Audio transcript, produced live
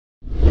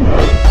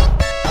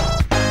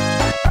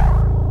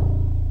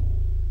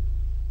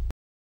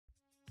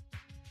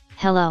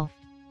Hello.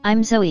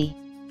 I'm Zoe.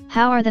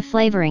 How are the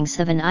flavorings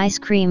of an ice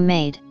cream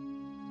made?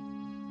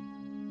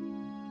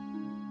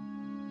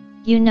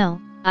 You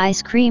know,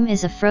 ice cream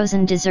is a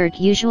frozen dessert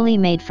usually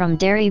made from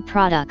dairy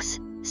products,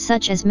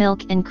 such as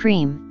milk and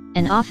cream,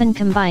 and often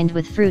combined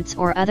with fruits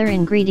or other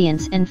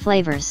ingredients and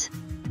flavors.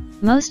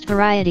 Most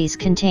varieties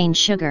contain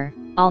sugar,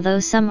 although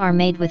some are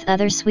made with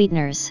other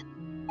sweeteners.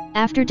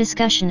 After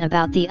discussion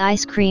about the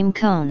ice cream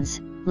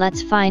cones,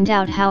 let's find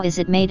out how is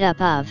it made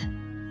up of.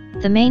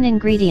 The main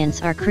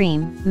ingredients are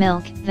cream,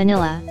 milk,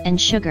 vanilla, and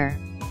sugar.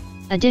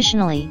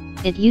 Additionally,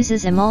 it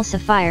uses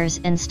emulsifiers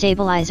and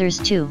stabilizers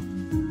too.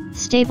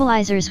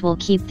 Stabilizers will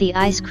keep the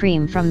ice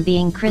cream from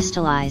being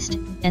crystallized,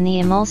 and the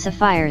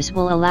emulsifiers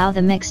will allow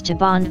the mix to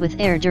bond with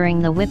air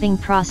during the whipping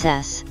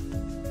process.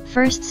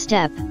 First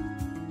step.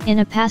 In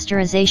a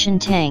pasteurization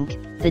tank,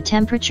 the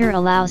temperature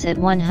allows at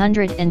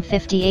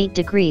 158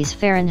 degrees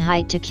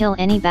Fahrenheit to kill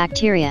any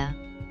bacteria.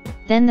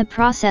 Then the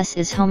process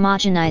is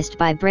homogenized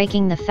by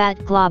breaking the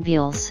fat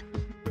globules.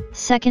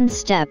 Second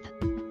step.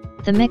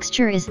 The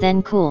mixture is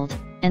then cooled,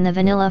 and the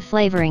vanilla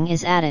flavoring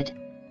is added.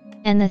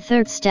 And the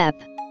third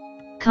step.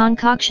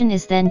 Concoction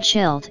is then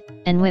chilled,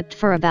 and whipped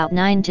for about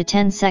 9 to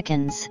 10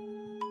 seconds.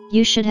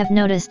 You should have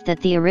noticed that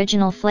the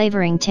original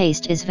flavoring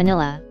taste is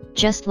vanilla,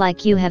 just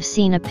like you have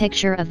seen a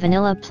picture of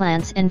vanilla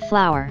plants and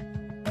flour.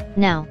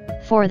 Now,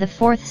 for the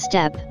fourth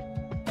step.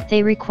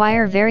 They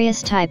require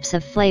various types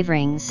of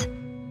flavorings.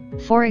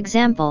 For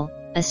example,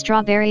 a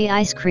strawberry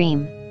ice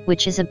cream,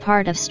 which is a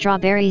part of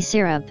strawberry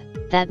syrup,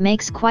 that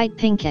makes quite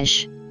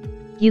pinkish.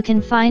 You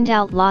can find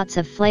out lots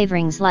of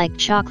flavorings like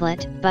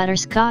chocolate,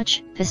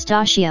 butterscotch,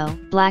 pistachio,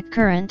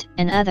 blackcurrant,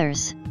 and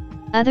others.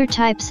 Other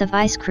types of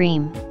ice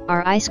cream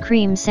are ice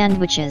cream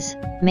sandwiches,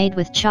 made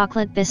with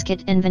chocolate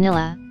biscuit and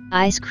vanilla,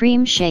 ice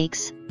cream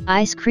shakes,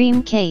 ice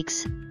cream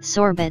cakes,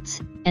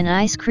 sorbets, and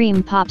ice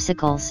cream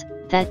popsicles,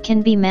 that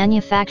can be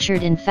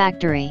manufactured in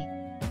factory.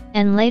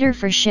 And later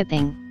for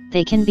shipping,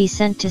 they can be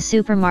sent to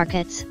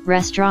supermarkets,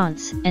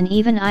 restaurants, and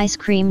even ice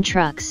cream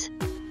trucks.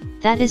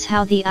 That is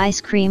how the ice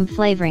cream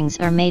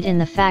flavorings are made in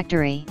the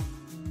factory.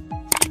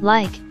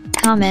 Like,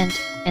 comment,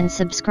 and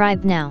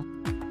subscribe now.